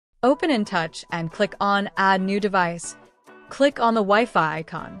Open inTOUCH and click on Add New Device. Click on the Wi-Fi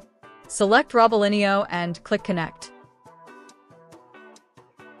icon. Select Robolinho and click Connect.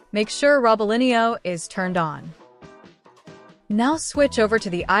 Make sure Robolinho is turned on. Now switch over to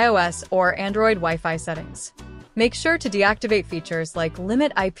the iOS or Android Wi-Fi settings. Make sure to deactivate features like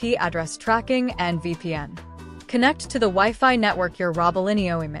Limit IP Address Tracking and VPN. Connect to the Wi-Fi network your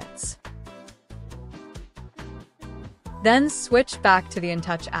Robolinho emits. Then switch back to the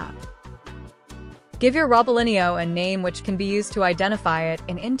inTOUCH app. Give your Robolinho a name which can be used to identify it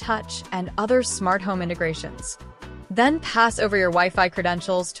in inTOUCH and other smart home integrations. Then pass over your Wi-Fi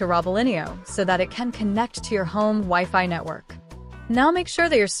credentials to Robolinho so that it can connect to your home Wi-Fi network. Now make sure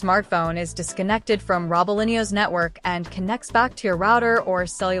that your smartphone is disconnected from Robolinho's network and connects back to your router or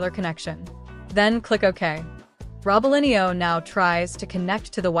cellular connection. Then click OK. Robolinho now tries to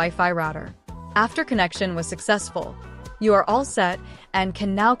connect to the Wi-Fi router. After connection was successful, you are all set and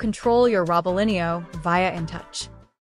can now control your Robolinho via inTOUCH.